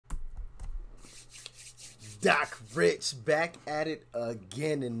Doc Rich back at it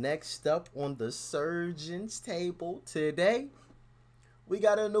again, and next up on the surgeon's table today, we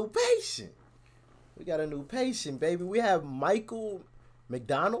got a new patient. Baby. We have Michael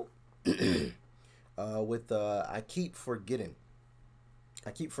McDonald with I keep forgetting.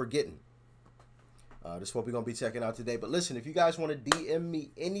 This is what we're going to be checking out today. But listen, if you guys want to DM me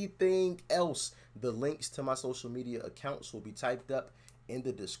anything else, the links to my social media accounts will be typed up in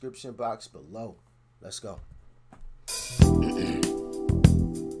the description box below. Let's go.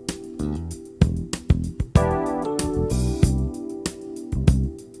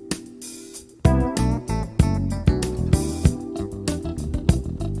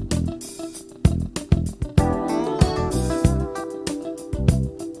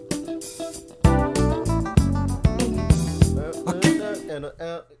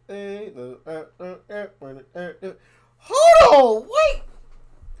 Hold on, wait.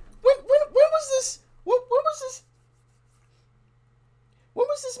 When was this? When was this? When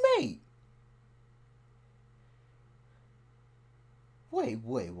was this made? Wait.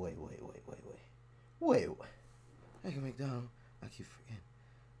 Hey, McDonald. I keep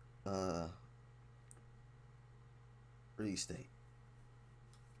forgetting. Release date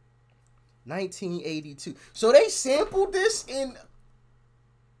 1982. So they sampled this in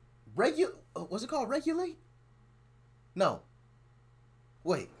what's it called? Regulate? No.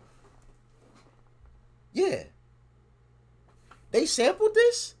 Wait. Yeah. They sampled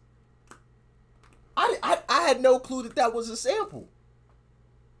this? I had no clue that was a sample.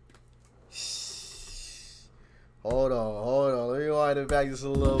 Hold on. Let me wind it back just a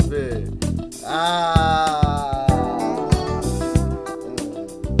little bit.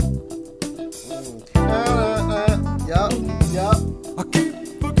 Yup. I keep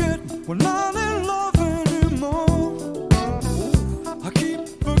forgetting we're not in love anymore. I keep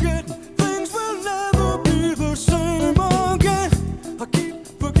forgetting things will never be the same again. I keep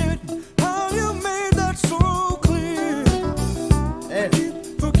forgetting how you made that so clear. I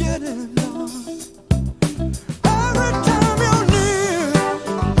keep forgetting, love. Every time you're near,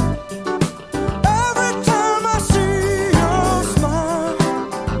 every time I see your smile,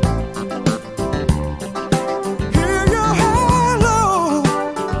 hear your hello.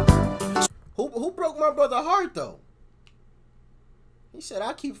 Who broke my brother's heart though? He said,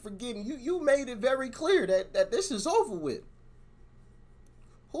 I keep forgetting. You made it very clear that this is over with.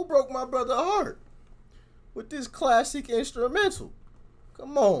 Who broke my brother's heart with this classic instrumental?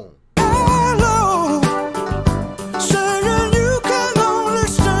 Come on. Hello, saying you can only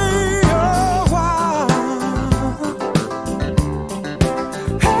stay a while.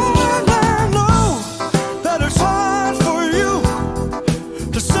 And I know that it's hard for you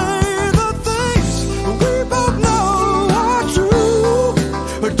to say the things we both know are true.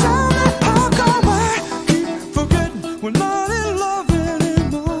 But tell me how come I keep forgetting we're not in love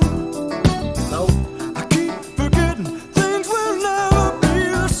anymore. Nope. I keep forgetting things will never be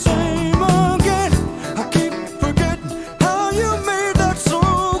the same again. I keep forgetting how you made that so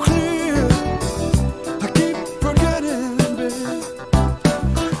clear. I keep forgetting, babe.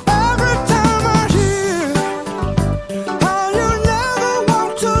 Every time I hear how you never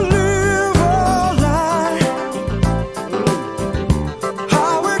want to live a lie,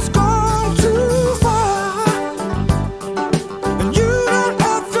 how it's gone too far, and you don't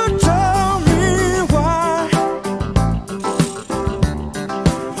have to tell me why.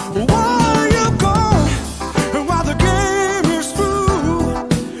 Why are you gone? And why the game is through?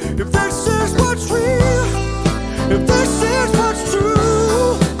 If this is what's real, if this is what's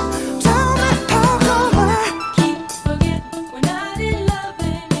true, tell me how come I Keep forgetting we're not in love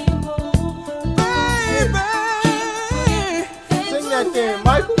anymore. baby. Sing that thing,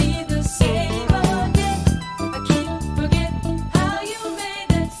 Michael. Be the same again. I keep forgetting how you made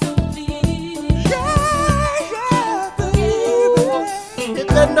that so clear. Yeah, baby. Hit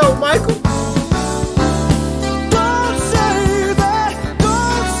that note, Michael. Don't say that,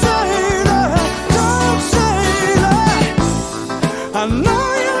 don't say that, don't say that. I know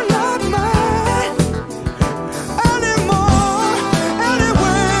you're not mine anymore,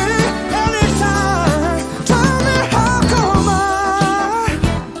 anyway, anytime. Tell me how come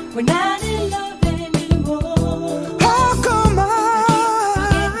We're not in love anymore. how come I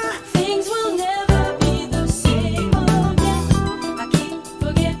Things will never be the same again. I keep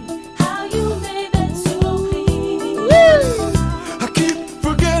forgetting how you made that so clear. I keep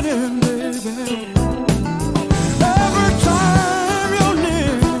forgetting, baby. Every time you're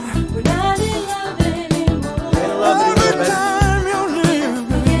near, We're not in love anymore. every time you're near,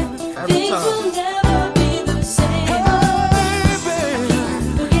 baby. Every Things time. will never be the same. Hey, baby.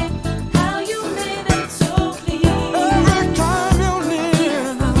 Forget how you made that so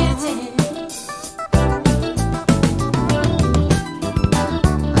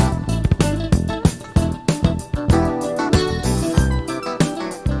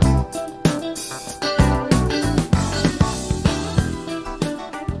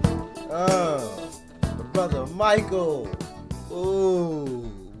Michael. Ooh,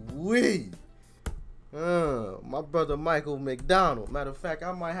 wee. My brother Michael McDonald. Matter of fact,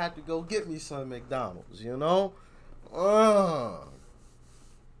 I might have to go get me some McDonald's, you know?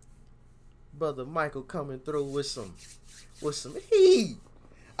 Brother Michael coming through with some heat.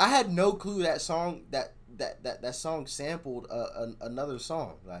 I had no clue that song that song sampled another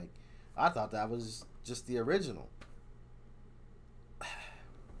song. Like, I thought that was just the original.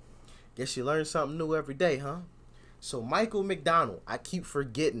 Guess you learn something new every day, huh? So Michael McDonald, I keep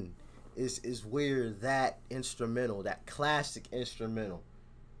forgetting, is where that instrumental, that classic instrumental,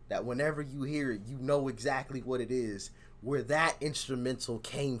 that whenever you hear it, you know exactly what it is, where that instrumental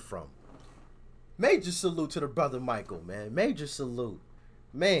came from. Major salute to the brother Michael, man. Major salute.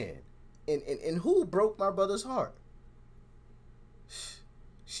 Man. And who broke my brother's heart?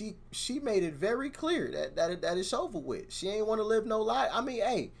 She made it very clear that it's over with. She ain't want to live no lie. I mean,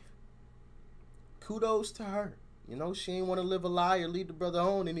 hey, kudos to her. You know, she ain't want to live a lie or lead the brother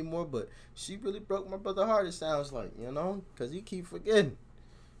on anymore, but she really broke my brother's heart, it sounds like, you know, because he keep forgetting.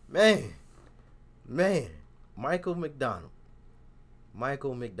 Man. Michael McDonald.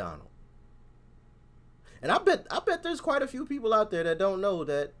 And I bet there's quite a few people out there that don't know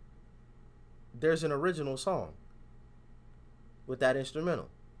that there's an original song with that instrumental.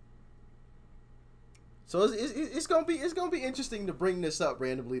 So it's gonna be interesting to bring this up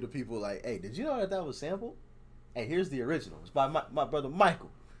randomly to people. Like, hey, did you know that was sampled? Hey, here's the original. It's by my brother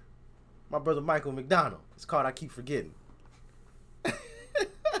Michael. My brother Michael McDonald. It's called I Keep Forgetting.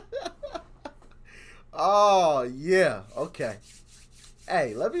 Oh yeah, okay.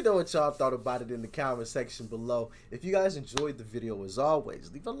 Hey, let me know what y'all thought about it in the comment section below. If you guys enjoyed the video, as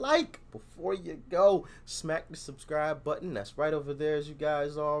always, leave a like before you go. Smack the subscribe button. That's right over there, as you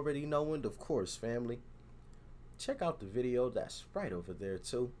guys already know. And of course, family, check out the video. That's right over there,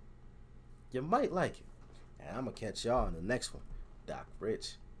 too. You might like it. And I'm going to catch y'all in the next one. Doc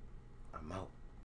Rich, I'm out.